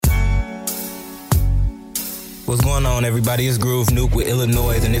What's going on, everybody? It's Groove Nuke with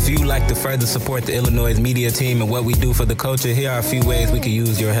iLLANOiZE, and if you'd like to further support the iLLANOiZE media team and what we do for the culture, here are a few ways we could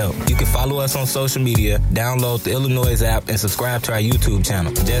use your help. You can follow us on social media, download the iLLANOiZE app, and subscribe to our YouTube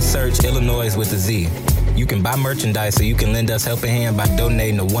channel. Just search iLLANOiZE with a Z. You can buy merchandise so you can lend us helping hand by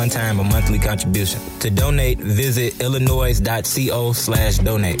donating a one-time or monthly contribution. To donate, visit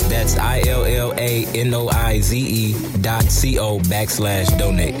illanoize.co/donate. That's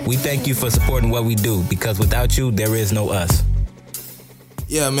iLLANOiZE.co/donate. We thank you for supporting what we do, because without you, there is no us.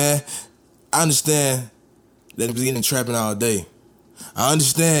 Yeah, man. I understand that he's getting trapping all day. I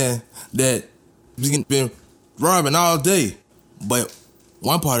understand that he's been robbing all day. But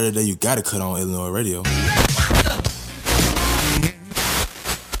one part of the day, you gotta cut on iLLANOiZE Radio.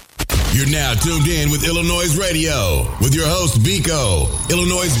 You're now tuned in with iLLANOiZE Radio with your host, Biko,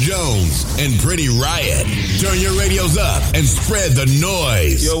 iLLANOiZE Jones, and Pretty Riot. Turn your radios up and spread the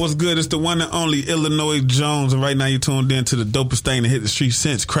noise. Yo, what's good? It's the one and only iLLANOiZE Jones, and right now you're tuned in to the dopest thing to hit the street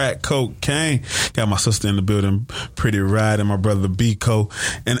since crack cocaine. Got my sister in the building, Pretty Riot, and my brother Biko.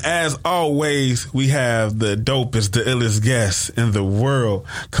 And as always, we have the dopest, the illest guest in the world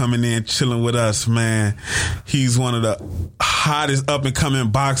coming in, chilling with us, man. He's one of the hottest up-and-coming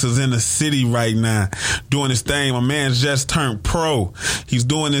boxers in the city right now, doing his thing. My man's just turned pro. He's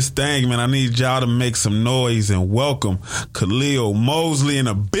doing his thing, man. I need y'all to make some noise and welcome Kahleel Mosley in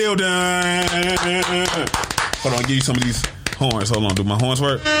the building. Hold on, give you some of these horns. Hold on, do my horns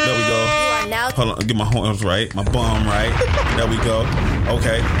work? There we go. You are now. Hold on, get my horns right, my bum right. There we go.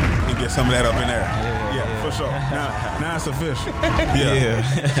 Okay, you get some of that up in there. Yeah, for sure. Now it's official. Yeah.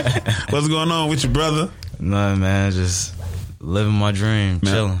 What's going on with you, brother? Nothing, man. Just living my dream,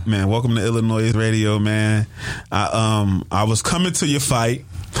 chilling. Man, welcome to iLLANOiZE Radio, man. I was coming to your fight.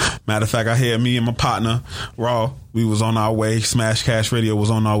 Matter of fact, I had me and my partner, Raw. We was on our way. Smash Cash Radio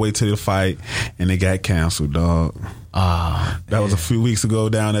was on our way to the fight, and it got canceled, dog. That was a few weeks ago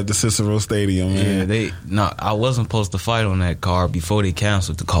down at the Cicero Stadium, man. Yeah, I wasn't supposed to fight on that card before they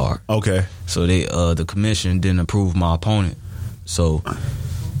canceled the card. Okay. So the commission didn't approve my opponent. So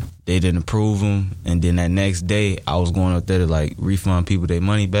they didn't approve him, and then that next day I was going up there to like refund people their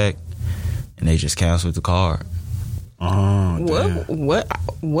money back, and they just canceled the card.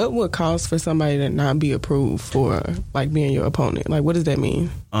 What would cause for somebody to not be approved for like being your opponent? Like, what does that mean?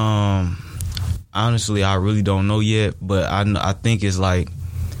 Honestly, I really don't know yet, but I think it's like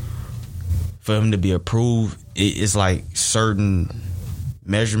for him to be approved, it's like certain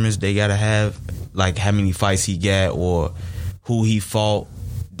measurements they gotta have, like how many fights he got or who he fought,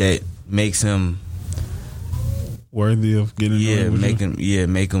 that makes him worthy of getting in the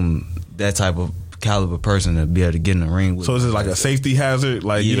ring. Make him that type of caliber person to be able to get in the ring with. So is it like a safety hazard?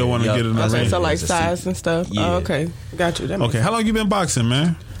 Like you don't want to get in the ring? So like size and stuff? Yeah. Oh, okay. Got you. Okay, how long you been boxing,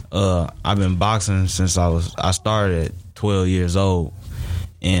 man? I've been boxing since I started at 12 years old,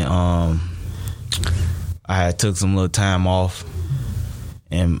 and I had took some little time off,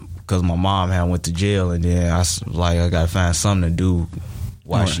 and because my mom had went to jail, and then I was like, I gotta find something to do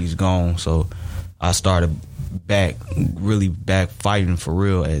while she's gone. So I started back fighting for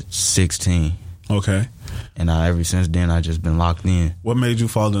real at 16. Okay. And ever since then, I just been locked in. What made you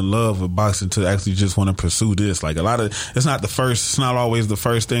fall in love with boxing to actually just want to pursue this? Like it's not always the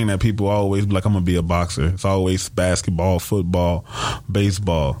first thing that people always be like, I'm gonna be a boxer. It's always basketball, football,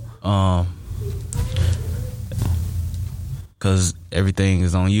 baseball. Cause everything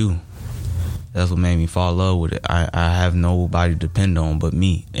is on you. That's what made me fall in love with it. I have nobody to depend on but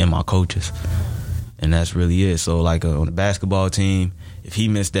me and my coaches. And that's really it. So like on the basketball team, if he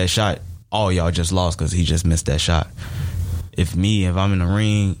missed that shot, all y'all just lost because he just missed that shot. If I'm in the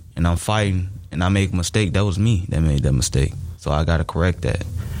ring and I'm fighting and I make a mistake, that was me that made that mistake. So I got to correct that.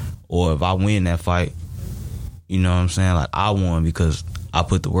 Or if I win that fight, you know what I'm saying? Like I won because I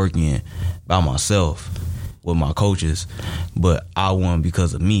put the work in by myself with my coaches, but I won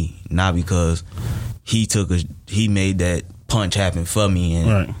because of me, not because he made that punch happen for me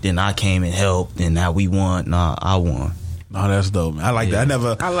and then I came and helped and now we won. Nah, I won. No, that's dope, man. I like that.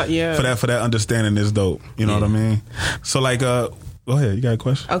 For that understanding is dope. You know what I mean? So like, go ahead. You got a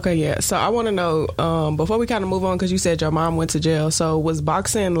question? Okay, yeah. So I want to know, before we kind of move on, because you said your mom went to jail. So was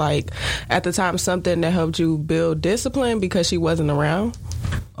boxing like at the time something that helped you build discipline because she wasn't around?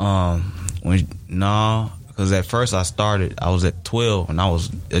 Because at first I was at 12 and I was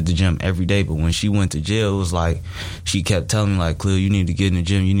at the gym every day. But when she went to jail, it was like she kept telling me like, Kahleel, you need to get in the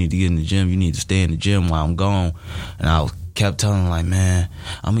gym. You need to get in the gym. You need to stay in the gym while I'm gone. And I kept telling her like, man,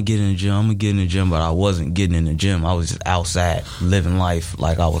 I'm going to get in the gym. I'm going to get in the gym. But I wasn't getting in the gym. I was just outside living life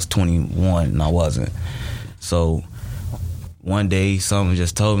like I was 21 and I wasn't. So one day someone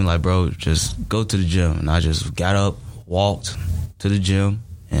just told me like, bro, just go to the gym. And I just got up, walked to the gym,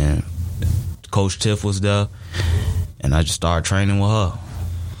 and Coach Tiff was there, and I just started training with her.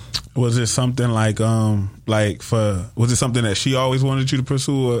 Was it something was it something that she always wanted you to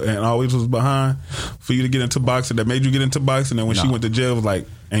pursue and always was behind for you to get into boxing, that made you get into boxing? And when she went to jail, it was like,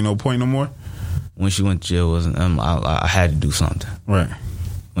 ain't no point no more? When she went to jail, I had to do something. Right.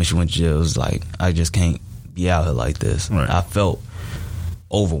 When she went to jail, it was like, I just can't be out here like this. Right. I felt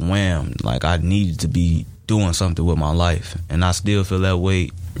overwhelmed, like I needed to be doing something with my life. And I still feel that way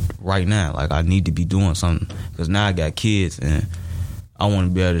right now. Like I need to be doing something, because now I got kids and I want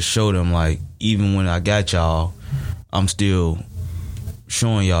to be able to show them, like, even when I got y'all, I'm still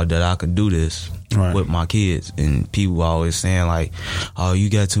showing y'all that I could do this with my kids. And people always saying like, oh,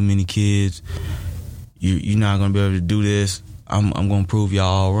 you got too many kids, you're not going to be able to do this. I'm going to prove y'all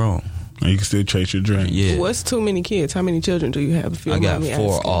all wrong. And you can still chase your dream. Yeah. What's too many kids? How many children do you have? If you I got mind me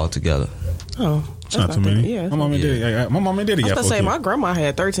 4 asking? altogether. Oh, It's not too many. Yeah. My mom and daddy. My mom and daddy I was got gonna 4 say kids. my grandma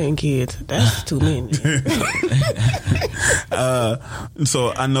had 13 kids. That's too many.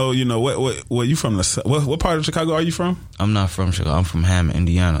 So I know, you know, what you from what part of Chicago are you from? I'm not from Chicago. I'm from Hammond,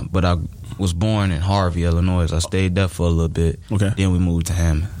 Indiana. But I was born in Harvey, Illinois. I stayed there for a little bit. Okay. Then we moved to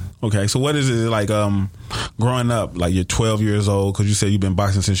Hammond. Okay, so what is it like growing up? Like you're 12 years old, because you said you've been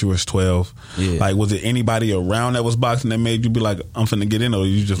boxing since you was 12. Yeah. Like, was it anybody around that was boxing that made you be like, I'm finna get in, or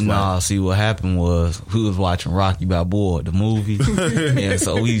you just Nah, see, what happened was we was watching Rocky Balboa, the movie. And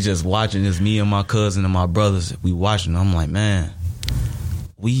so we just watching this, me and my cousin and my brothers. We watching. I'm like, man,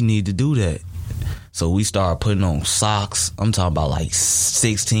 we need to do that. So we started putting on socks. I'm talking about like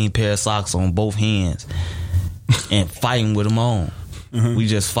 16 pair of socks on both hands and fighting with them on. Mm-hmm. We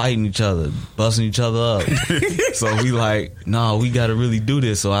just fighting each other, busting each other up. So we like, nah, we got to really do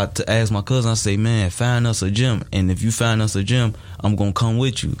this. So I asked my cousin, I say, man, find us a gym. And if you find us a gym, I'm going to come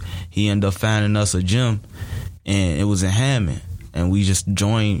with you. He ended up finding us a gym, and it was in Hammond. And we just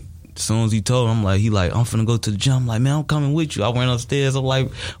joined. As soon as he told me, I'm finna go to the gym. I'm like, man, I'm coming with you. I went upstairs. I'm like,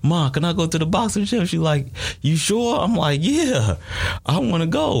 Ma, can I go to the boxing gym? She like, you sure? I'm like, yeah, I want to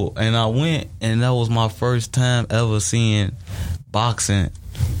go. And I went, and that was my first time ever seeing boxing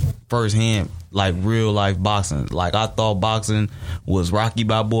firsthand, like real life boxing. Like I thought boxing was Rocky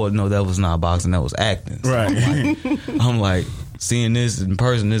Balboa. No, that was not boxing. That was acting. So right. I'm like, seeing this in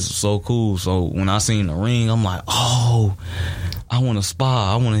person, this is so cool. So when I seen the ring, I'm like, oh, I want to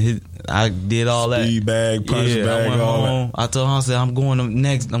spar. I want to hit. I did all that. Speed bag, punch bag, I went all home. I told her, I said, I'm going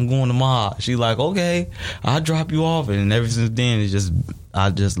to Ma. She like, okay, I'll drop you off. And ever since then, I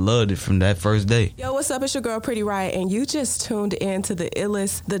just loved it from that first day. Yo, what's up? It's your girl, Pretty Riot, and you just tuned in to the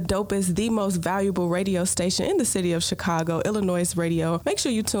illest, the dopest, the most valuable radio station in the city of Chicago, iLLANOiZE Radio. Make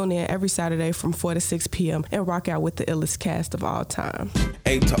sure you tune in every Saturday from 4 to 6 p.m. and rock out with the illest cast of all time.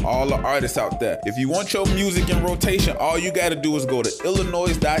 Hey, to all the artists out there, if you want your music in rotation, all you got to do is go to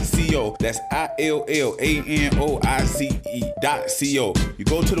iLLANOiZE.co. That's iLLANOiZE.co. You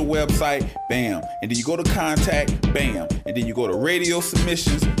go to the website, bam, and then you go to contact, bam, and then you go to radio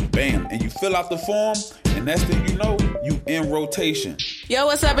submissions, bam, and you fill out the form, and next thing you know, you in rotation. Yo,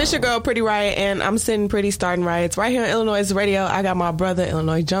 what's up? It's your girl, Pretty Riot, and I'm sitting pretty, starting riots right here on iLLANOiZE Radio. I got my brother,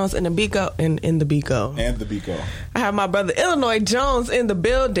 Illinois Jones, in the Biko. I have my brother, Illinois Jones, in the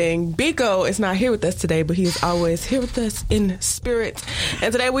building. Biko is not here with us today, but he is always here with us in spirit.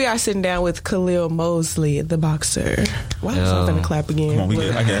 And today we are sitting down with Kahleel Mosley, the boxer. Wow, so I'm gonna clap again. Come on,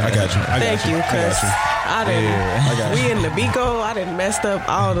 I got you. Thank you, cuz we in the Biko. I done messed up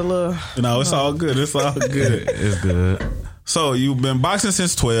all the little. No, it's all good. It's all good. It's good. So you've been boxing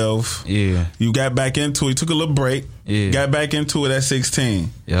since 12. Yeah. You got back into it. You took a little break. Yeah. Got back into it at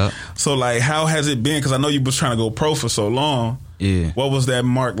 16. Yeah. So like, how has it been? Because I know you was trying to go pro for so long. Yeah. What was that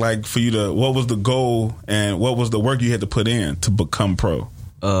mark like for you to? What was the goal and what was the work you had to put in to become pro?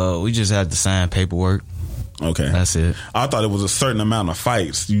 We just had to sign paperwork. Okay. That's it. I thought it was a certain amount of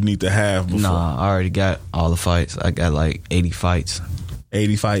fights you need to have before. Nah, I already got all the fights. I got like 80 fights.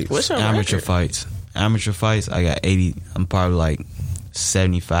 80 fights. What's your Amateur record? fights. Amateur fights, I got 80. I'm probably like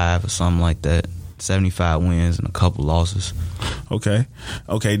 75 or something like that. 75 wins and a couple losses. Okay.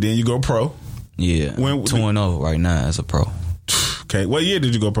 Then you go pro. Yeah. 2-0 right now as a pro. Okay. What year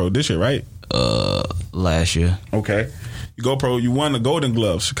did you go pro? This year, right? Last year. Okay. You go pro. You won the Golden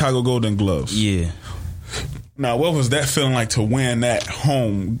Gloves, Chicago Golden Gloves. Yeah. Now, what was that feeling like to win that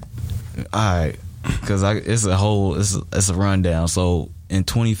home? All right. Because it's a rundown. So in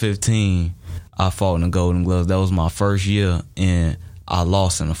 2015, I fought in the Golden Gloves. That was my first year, and I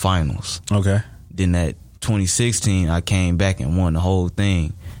lost in the finals. Okay. Then that 2016, I came back and won the whole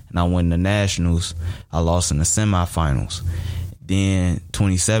thing. and I went in the nationals. I lost in the semifinals. Then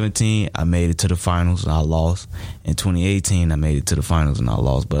 2017, I made it to the finals and I lost. In 2018, I made it to the finals and I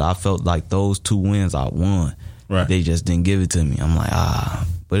lost. But I felt like those 2 wins I won. Right. They just didn't give it to me. I'm like,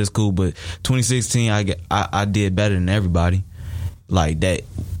 but it's cool. But 2016, I did better than everybody. Like that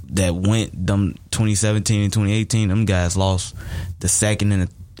went them 2017 and 2018. Them guys lost the second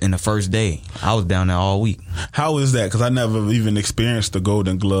and the first day. I was down there all week. How is that? Because I never even experienced the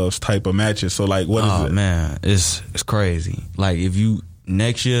Golden Gloves type of matches. So like, what is it? Oh man, it's crazy. Like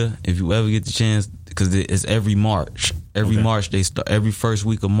next year, if you ever get the chance, because it's every March. March they start. Every first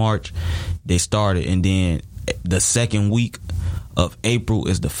week of March they started, and then the second week of April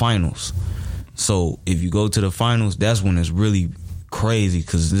is the finals. So if you go to the finals, that's when it's really crazy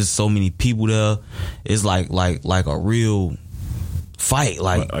because there's so many people there. It's like a real fight,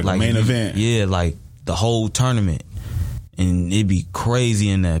 like a main event. Yeah, like the whole tournament, and it'd be crazy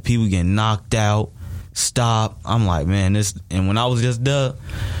in there. People getting knocked out, stop. I'm like, man, this. And when I was just there,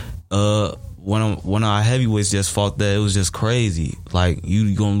 one of our heavyweights just fought there. It was just crazy. Like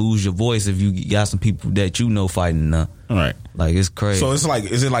you gonna lose your voice if you got some people that you know fighting there. Right. Like it's crazy. So it's like,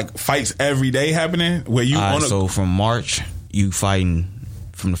 is it like fights every day happening where you? So from March, you fighting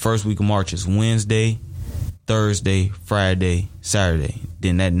from the first week of March is Wednesday, Thursday, Friday, Saturday.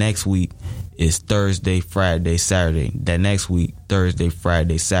 Then that next week is Thursday, Friday, Saturday. That next week, Thursday,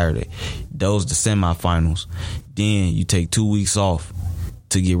 Friday, Saturday. Those the semifinals. Then you take 2 weeks off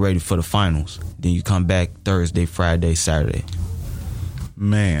to get ready for the finals. Then you come back Thursday, Friday, Saturday.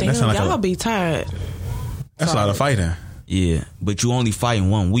 Man, damn, that sounds like y'all be tired. That's a lot of fighting. Yeah, but you only fighting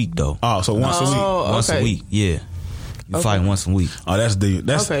 1 week though. Oh, so once a week. Once a week, yeah. You fighting once a week. Oh, that's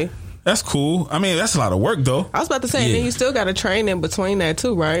okay. That's cool. I mean, that's a lot of work though. I was about to say, and then you still got to train in between that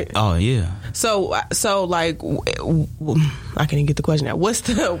too, right? Oh yeah. So like, I can't even get the question out. What's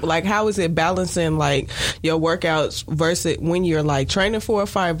the like? How is it balancing like your workouts versus when you're like training for a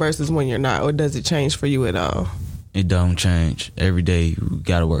fight versus when you're not, or does it change for you at all? It don't change. Every day you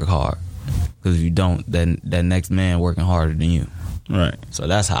gotta work hard, because if you don't, then that next man working harder than you. Right. So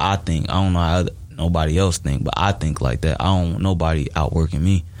that's how I think. I don't know how nobody else think, but I think like that. I don't want nobody outworking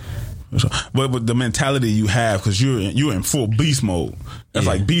me. But the mentality you have, because you're in full beast mode. That's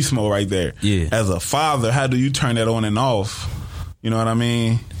like beast mode right there. Yeah. As a father, how do you turn that on and off? You know what I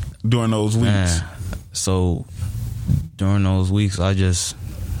mean? During those weeks. Man. So during those weeks, I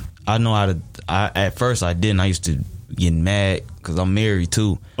know how to. At first I didn't. I used to get mad because I'm married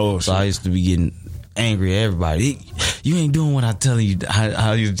too. Oh, so I used to be getting angry at everybody. You ain't doing what I'm telling you.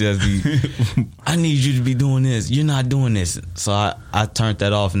 How you just be. I need you to be doing this. You're not doing this. So I turned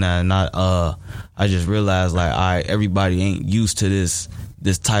that off now, and I just realized like, all right, everybody ain't used to this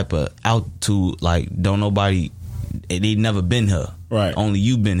type of altitude. Like, don't nobody. They never been here. Right. Only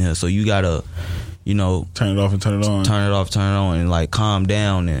you been here. So you gotta, turn it off and turn it on. Turn it off, turn it on, and like calm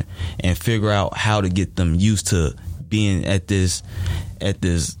down and figure out how to get them used to being at this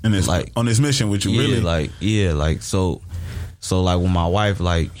like on this mission with you. So like with my wife,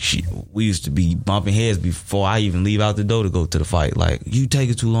 like we used to be bumping heads before I even leave out the door to go to the fight. Like, you take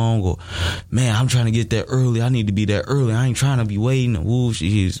it too long, or man, I'm trying to get there early. I need to be there early. I ain't trying to be waiting. Woo.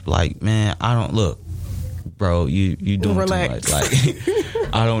 She's like, man, I don't look, bro. You doing relax. too much.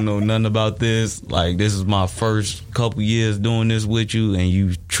 Like, I don't know nothing about this. Like, this is my first couple years doing this with you, and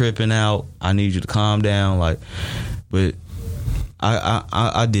you tripping out. I need you to calm down. Like, but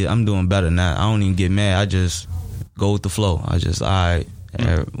I'm doing better now. I don't even get mad. I just go with the flow. All right,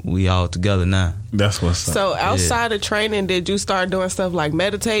 we all together now. That's what's up. So outside of training, did you start doing stuff like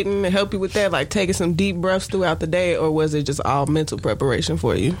meditating to help you with that, like taking some deep breaths throughout the day, or was it just all mental preparation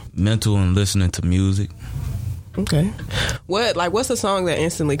for you? Mental and listening to music. Okay. What's a song that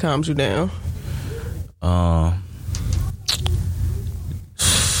instantly calms you down? I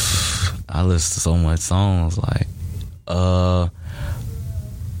listen to so much songs like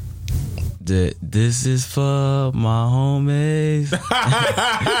this is for my homies. That's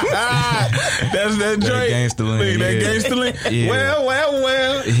that joint. That gangster link. Yeah.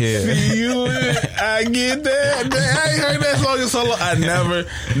 Well. Yeah. See you. I get that. I ain't heard that song in so long. I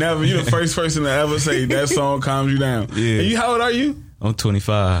never. You the first person to ever say that song calms you down. Yeah. And how old are you? I'm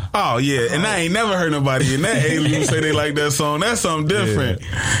 25. Oh, yeah. And I ain't never heard nobody in that age group say they like that song. That's something different.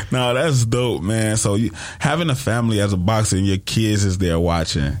 Yeah. No, that's dope, man. So having a family as a boxer and your kids is there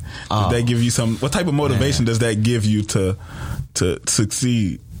watching, does that give you what type of motivation does that give you to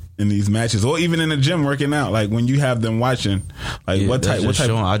succeed in these matches, or even in the gym working out? Like, when you have them watching, like what type?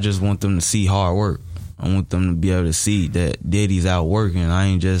 I just want them to see hard work. I want them to be able to see that Daddy's out working. I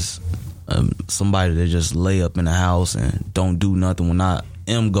ain't just somebody that just lay up in the house and don't do nothing when I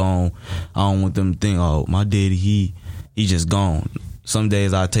am gone, I don't want them to think, oh, my daddy, he just gone. Some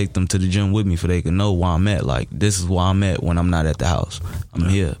days I take them to the gym with me so they can know where I'm at. Like, this is where I'm at when I'm not at the house. I'm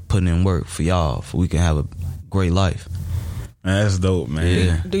here putting in work for y'all so we can have a great life. That's dope, man.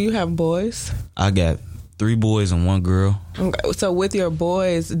 Yeah. Do you have boys? I got 3 boys and 1 girl. Okay. So with your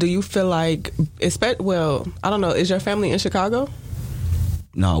boys, do you feel like, well, I don't know, is your family in Chicago?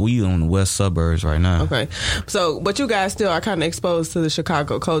 No, we on the west suburbs right now. Okay. So, but you guys still are kind of exposed to the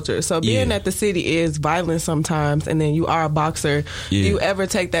Chicago culture. So being that the city is violent sometimes and then you are a boxer, do you ever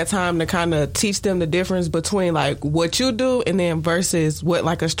take that time to kind of teach them the difference between like what you do and then versus what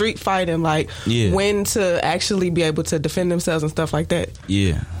like a street fight and like when to actually be able to defend themselves and stuff like that?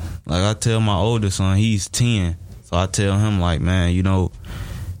 Yeah. Like I tell my oldest son, he's 10. So I tell him like, man, you know,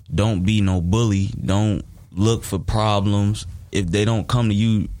 don't be no bully. Don't look for problems. If they don't come to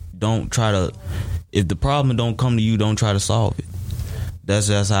you, if the problem don't come to you, don't try to solve it. That's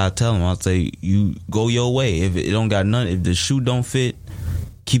how I tell them. I say, you go your way. If it don't got none, if the shoe don't fit,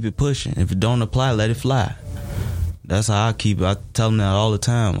 keep it pushing. If it don't apply, let it fly. That's how I keep it. I tell them that all the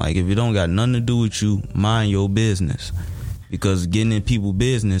time. Like, if it don't got nothing to do with you, mind your business. Because getting in people's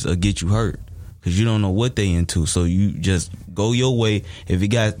business will get you hurt. Because you don't know what they into. So you just go your way. If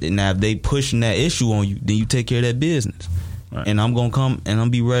they pushing that issue on you, then you take care of that business. Right. And I'm gonna come and I'm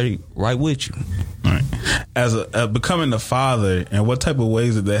be ready right with you. Right. As becoming a father, and what type of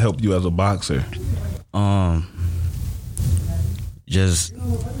ways did that help you as a boxer? Just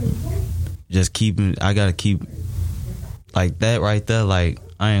keeping. I gotta keep like that right there. Like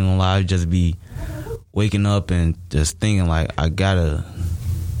I ain't gonna lie, I just be waking up and just thinking like I gotta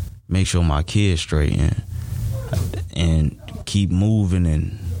make sure my kid's straight and keep moving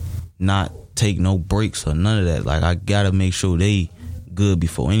and not take no breaks or none of that. Like I gotta make sure they good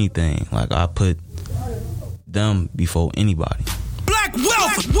before anything. Like I put them before anybody. Black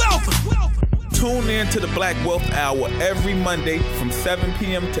Wealth. Tune in to the Black Wealth Hour every Monday from 7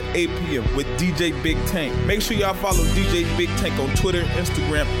 p.m. to 8 p.m. with DJ Big Tank. Make sure y'all follow DJ Big Tank on Twitter and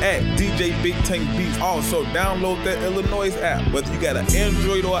Instagram at DJ Big Tank Beats. Also, download that iLLANOiZE app, whether you got an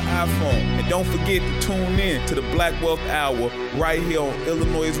Android or iPhone. And don't forget to tune in to the Black Wealth Hour right here on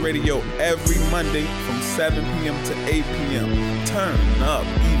iLLANOiZE Radio every Monday from 7 p.m. to 8 p.m. Turn up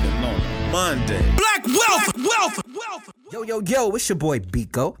even on a Monday. Black Wealth. Yo, it's your boy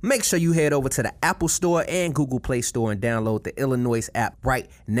Biko. Make sure you head over to the Apple Store and Google Play Store and download the iLLANOiZE app right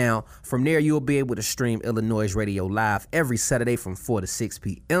now. From there, you'll be able to stream iLLANOiZE Radio live every Saturday from 4 to 6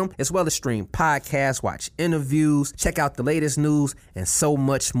 p.m., as well as stream podcasts, watch interviews, check out the latest news, and so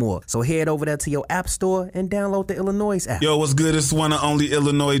much more. So head over there to your App Store and download the iLLANOiZE app. Yo, what's good? It's one and only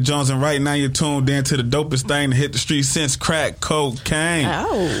Illinois Jones, and right now you're tuned in to the dopest thing to hit the street since crack cocaine.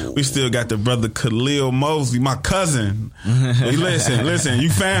 Ow. We still got the brother Kahleel Mosley, my cousin. Listen,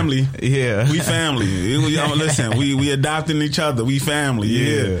 you family. Yeah. We family. Listen, we adopting each other. We family.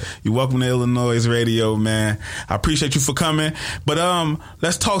 Yeah. You welcome to iLLANOiZE Radio, man. I appreciate you for coming. But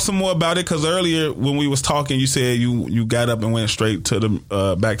let's talk some more about it, because earlier when we was talking, you said you got up and went straight to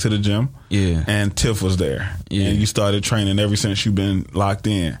the back to the gym. Yeah. And Tiff was there. Yeah. And you started training ever since you've been locked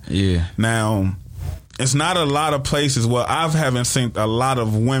in. Yeah. Now, it's not a lot of places. Well, I haven't seen a lot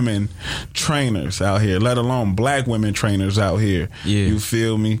of women trainers out here, let alone black women trainers out here. Yeah. You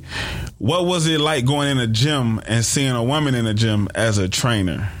feel me? What was it like going in a gym and seeing a woman in a gym as a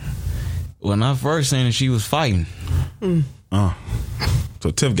trainer? When I first seen her, she was fighting.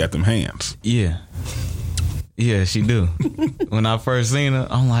 So Tiff got them hands. Yeah. Yeah, she do. When I first seen her,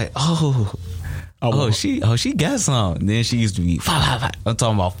 I'm like, she got some. Then she used to be I'm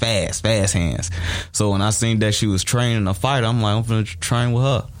talking about fast hands. So when I seen that she was training a fighter, I'm like, I'm finna train with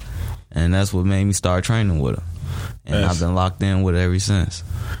her. And that's what made me start training with her. And I've been locked in with her ever since.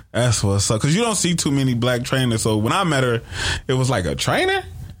 That's what's up. Because you don't see too many black trainers. So when I met her, it was like, a trainer?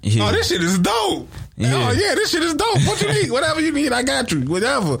 Yeah. Oh, this shit is dope. Yeah. Oh, yeah, this shit is dope. What you need? Whatever you need, I got you.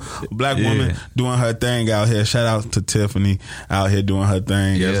 Whatever. Black woman doing her thing out here. Shout out to Tiffany out here doing her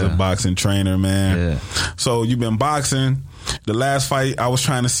thing as a boxing trainer, man. Yeah. So you've been boxing. The last fight I was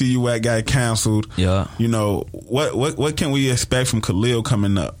trying to see you at got canceled. Yeah. You know, what can we expect from Kahleel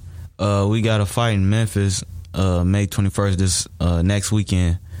coming up? We got a fight in Memphis May 21st this next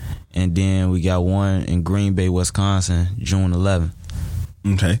weekend. And then we got one in Green Bay, Wisconsin, June 11th.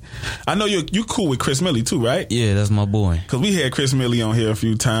 Okay. I know you cool with Chris Milley too, right? Yeah, that's my boy. Because we had Chris Milley on here a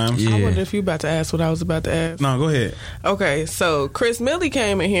few times. Yeah. I wonder if you about to ask what I was about to ask. No, go ahead. Okay, so Chris Milley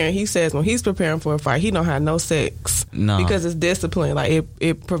came in here and he says when he's preparing for a fight, he don't have no sex. No. Because it's discipline. Like,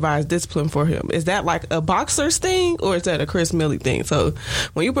 it provides discipline for him. Is that like a boxer's thing, or is that a Chris Milley thing? So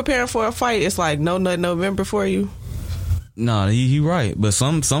when you preparing for a fight, it's like no nut November for you? No, he right. But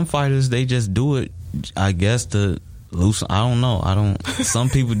some fighters, they just do it, I guess, to loosen. I don't know. Some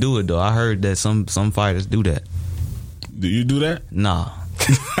people do it though. I heard that some fighters do that. Do you do that? Nah.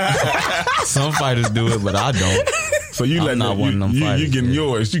 Some fighters do it, but I don't. So you let not one of them fighters. You getting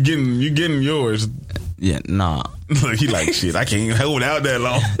yours. You getting yours. Yeah, nah. Look, he like, shit, I can't hold out that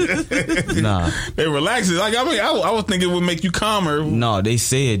long. Nah. They relax it. Like, I mean, I was thinking it would make you calmer. No, they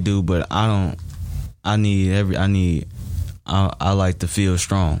say it do, but I don't. I like to feel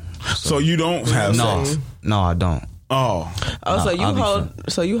strong. So you don't have sex? No, I don't. Oh.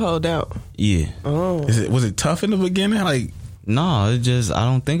 So you hold out? Yeah. Oh. Was it tough in the beginning? Like, no, it just, I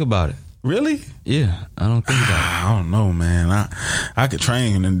don't think about it. Really? Yeah, I don't think about it. I don't know, man. I could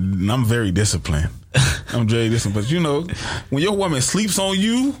train, and I'm very disciplined. I'm very disciplined. But you know, when your woman sleeps on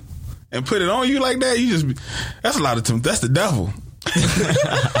you and put it on you like that, that's a lot of time. That's the devil.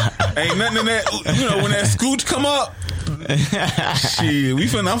 Ain't nothing in that. You know, when that scooch come up, shit,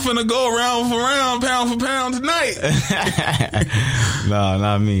 I'm finna go round for round, pound for pound tonight. No,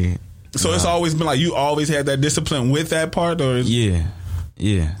 not me. So It's always been like you always had that discipline with that part, or yeah.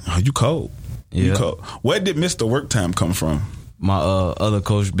 Oh, you cold. Yeah. You cold. Where did Mr. Work Time come from? My other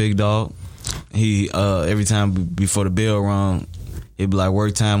coach, Big Dog. He every time before the bell rung, he'd be like,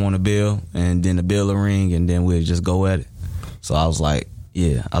 work time on the bell, and then the bell will ring, and then we'll just go at it. So I was like,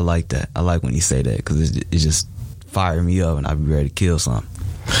 yeah, I like that. I like when he say that because it just fired me up, and I'd be ready to kill something.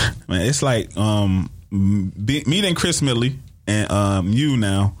 Man, it's like meeting Chris Milley and you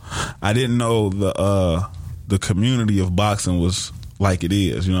now. I didn't know the community of boxing was like it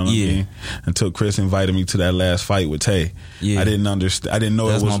is, you know what I mean? Until Chris invited me to that last fight with Tay. Yeah. I didn't understand. I didn't know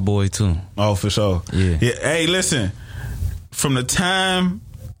that's it was my boy too. Oh, for sure. Yeah. Hey, listen. From the time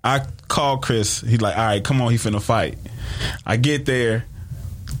I called Chris, he's like, all right, come on, he finna fight. I get there,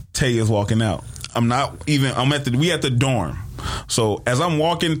 Tay is walking out. We at the dorm. So as I'm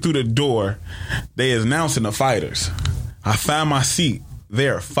walking through the door, they is announcing the fighters. I find my seat.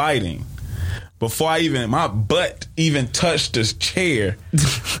 They're fighting. Before my butt even touched this chair,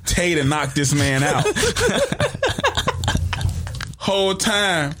 Tay to knock this man out. Whole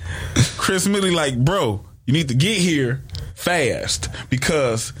time, Chris Milley like, bro, you need to get here fast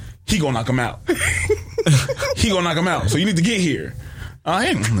because he gonna knock him out. He gonna knock him out, so you need to get here. I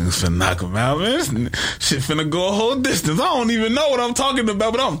ain't finna knock him out, man. This shit finna go a whole distance. I don't even know what I'm talking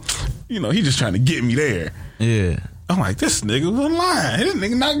about, but he just trying to get me there. Yeah. I'm like, this nigga was lying. This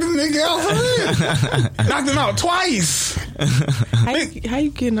nigga knocked this nigga out for real. Knocked him out twice. How you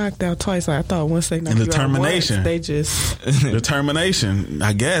get knocked out twice? I thought once they knocked you determination. out once, they just determination,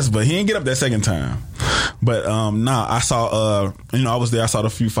 I guess. But he didn't get up that second time. But I saw I was there. I saw the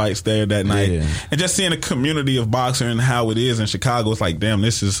few fights there that night, and just seeing the community of boxing and how it is in Chicago. It's like, damn,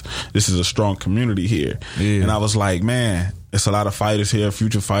 this is a strong community here. Yeah. And I was like, man, it's a lot of fighters here,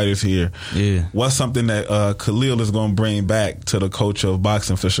 future fighters here. Yeah. What's something that Kahleel is going to bring back to the culture of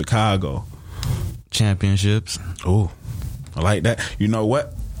boxing for Chicago? Championships. Oh, I like that. You know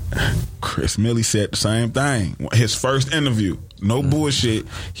what? Chris Milley said the same thing. His first interview. No bullshit.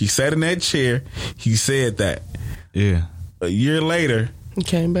 He sat in that chair. He said that. Yeah. A year later. He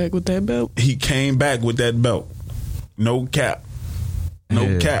came back with that belt. No cap.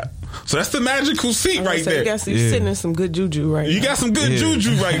 No cap. So that's the magical seat right there. You got sitting in some good juju right there. You got some good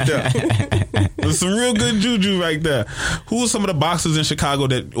juju right there. There's some real good juju right there. Who are some of the boxers in Chicago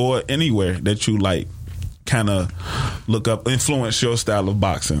or anywhere that you like kind of look up, influence your style of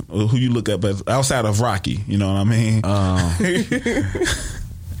boxing? Or who you look up as outside of Rocky, you know what I mean?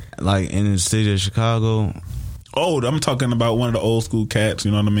 Like in the city of Chicago. Oh, I'm talking about one of the old school cats,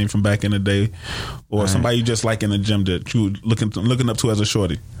 you know what I mean, from back in the day. Or somebody you just like in the gym that you looking up to as a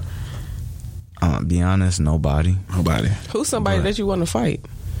shorty. Be honest, nobody. Who's somebody that you want to fight?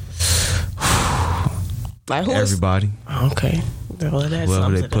 Like who? Everybody. Okay. Well,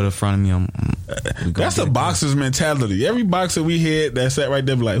 whoever they put in front of me, that's a boxer's mentality. Every boxer we had that sat right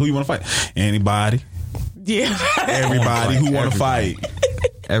there be like, who you want to fight? Anybody. Yeah. Everybody who want to fight.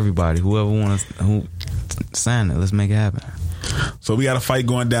 Everybody. Whoever wants who sign it. Let's make it happen. So we got a fight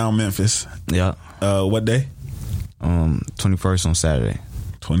going down Memphis. Yeah. What day? 21st on Saturday.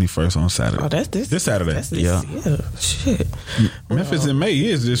 21st on Saturday. Oh, that's this Saturday. Yeah. Shit. Memphis in May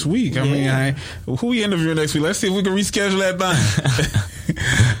is this week. I mean, who we interviewing next week? Let's see if we can reschedule that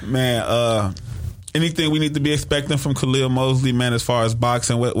thing. Man, anything we need to be expecting from Kahleel Mosley, man, as far as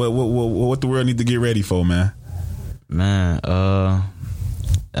boxing? What the world need to get ready for, man? Man, I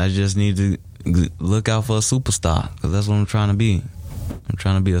just need to look out for a superstar because that's what I'm trying to be. I'm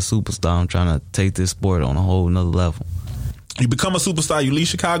trying to be a superstar. I'm trying to take this sport on a whole nother level. You become a superstar, you leave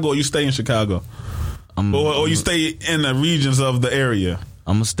Chicago or you stay in Chicago? Or you stay in the regions of the area?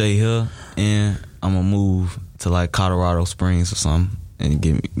 I'm gonna stay here and I'm gonna move to like Colorado Springs or something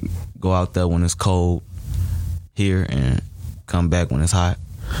and go out there when it's cold here and come back when it's hot.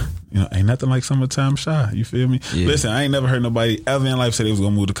 You know, ain't nothing like summertime shy. You feel me? Yeah. Listen, I ain't never heard nobody ever in life say they was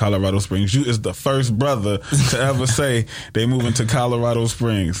gonna move to Colorado Springs. You is the first brother to ever say they moving to Colorado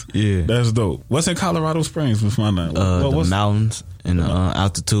Springs. Yeah, that's dope. What's in Colorado Springs? With my name? The mountains and the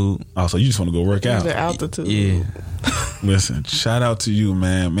altitude. Oh, so you just want to go work out? The altitude. Yeah. Listen, shout out to you,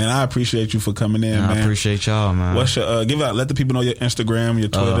 man. Man, I appreciate you for coming in, man. I appreciate y'all, man. What's your let the people know your Instagram, your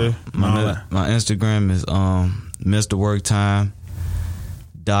Twitter. My Instagram is Mr. Work Time.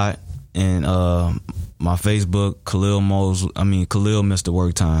 And my Facebook, Kahleel Mr.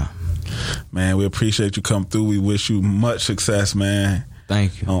 Work Time. Man, we appreciate you come through. We wish you much success, man.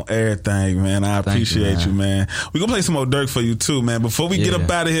 Thank you. On everything, man. I appreciate you, man. We gonna play some more Dirk for you too, man. Before we get up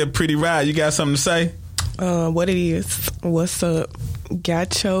out of here, Pretty Ride, you got something to say? What it is? What's up?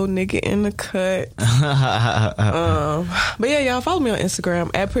 Got your nigga in the cut. But yeah, y'all follow me on Instagram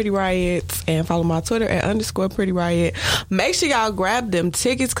at Pretty Riots and follow my Twitter at _Pretty Riot. Make sure y'all grab them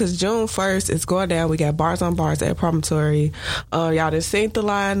tickets because June 1st is going down. We got Bars on Bars at Promontory. Y'all done seen the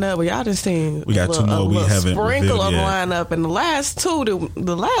lineup. Well, y'all done seen we got two more we haven't sprinkle of yet. Lineup, and the last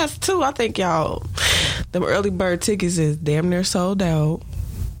two, I think y'all, them early bird tickets is damn near sold out.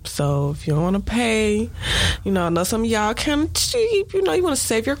 So if you don't want to pay, I know some of y'all kind of cheap. You want to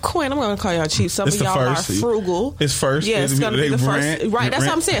save your coin. I'm going to call y'all cheap. Some of y'all are frugal. It's first. Yeah, it's going to be the first. Right, that's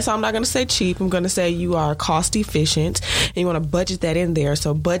what I'm saying. So I'm not going to say cheap. I'm going to say you are cost efficient and you want to budget that in there.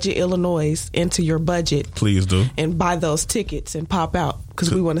 So budget iLLANOiZE into your budget. Please do. And buy those tickets and pop out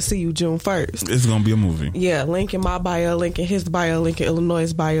because we want to see you June 1st. It's going to be a movie. Yeah, link in my bio, link in his bio, link in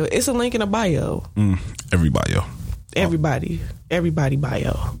iLLANOiZE bio. It's a link in a bio. Every bio. Everybody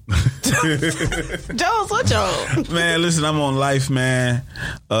bio. Jones, what y'all? Man, listen, I'm on life, man.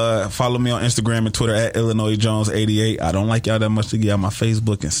 Follow me on Instagram and Twitter at iLLANOiZE88. I don't like y'all that much to get out my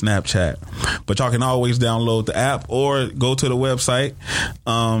Facebook and Snapchat. But y'all can always download the app or go to the website.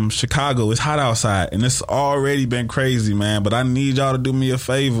 Chicago, it's hot outside and it's already been crazy, man. But I need y'all to do me a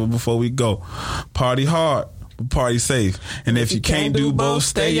favor before we go. Party hard. Party safe. And if you can't do both,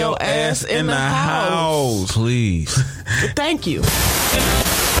 stay your ass in the house. Please. Thank you.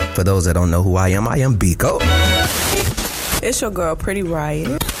 For those that don't know who I am Biko. It's your girl, Pretty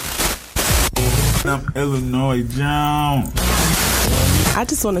Riot. I'm Illinois Jones. I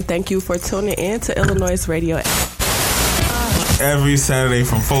just want to thank you for tuning in to iLLANOiZE Radio. Every Saturday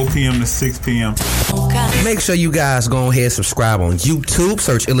from 4 p.m. to 6 p.m. Make sure you guys go ahead and subscribe on YouTube.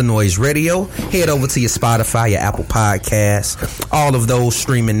 Search iLLANOiZE Radio. Head over to your Spotify, your Apple Podcasts, all of those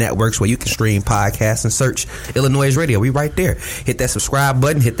streaming networks where you can stream podcasts and search iLLANOiZE Radio. We right there. Hit that subscribe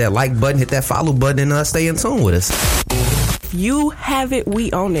button, hit that like button, hit that follow button, and stay in tune with us. You have it.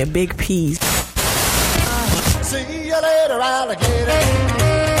 We own it. Big P's. See you later, alligator.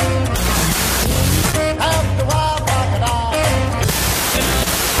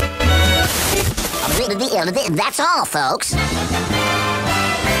 That's all, folks.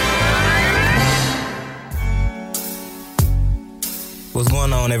 What's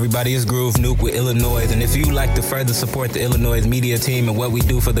going on, everybody? It's Groove Nuke with iLLANOiZE, and if you'd like to further support the iLLANOiZE media team and what we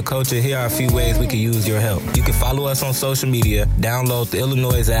do for the culture, here are a few ways we can use your help. You can follow us on social media, download the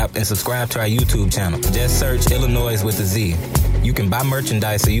iLLANOiZE app, and subscribe to our YouTube channel. Just search iLLANOiZE with a Z. You can buy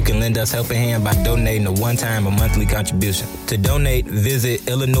merchandise so you can lend us helping hand by donating a one-time or monthly contribution. To donate, visit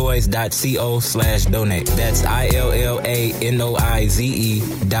illanoize.co/donate. That's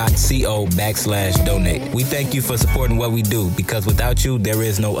iLLANOiZE.co/donate. We thank you for supporting what we do, because without you, there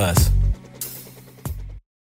is no us.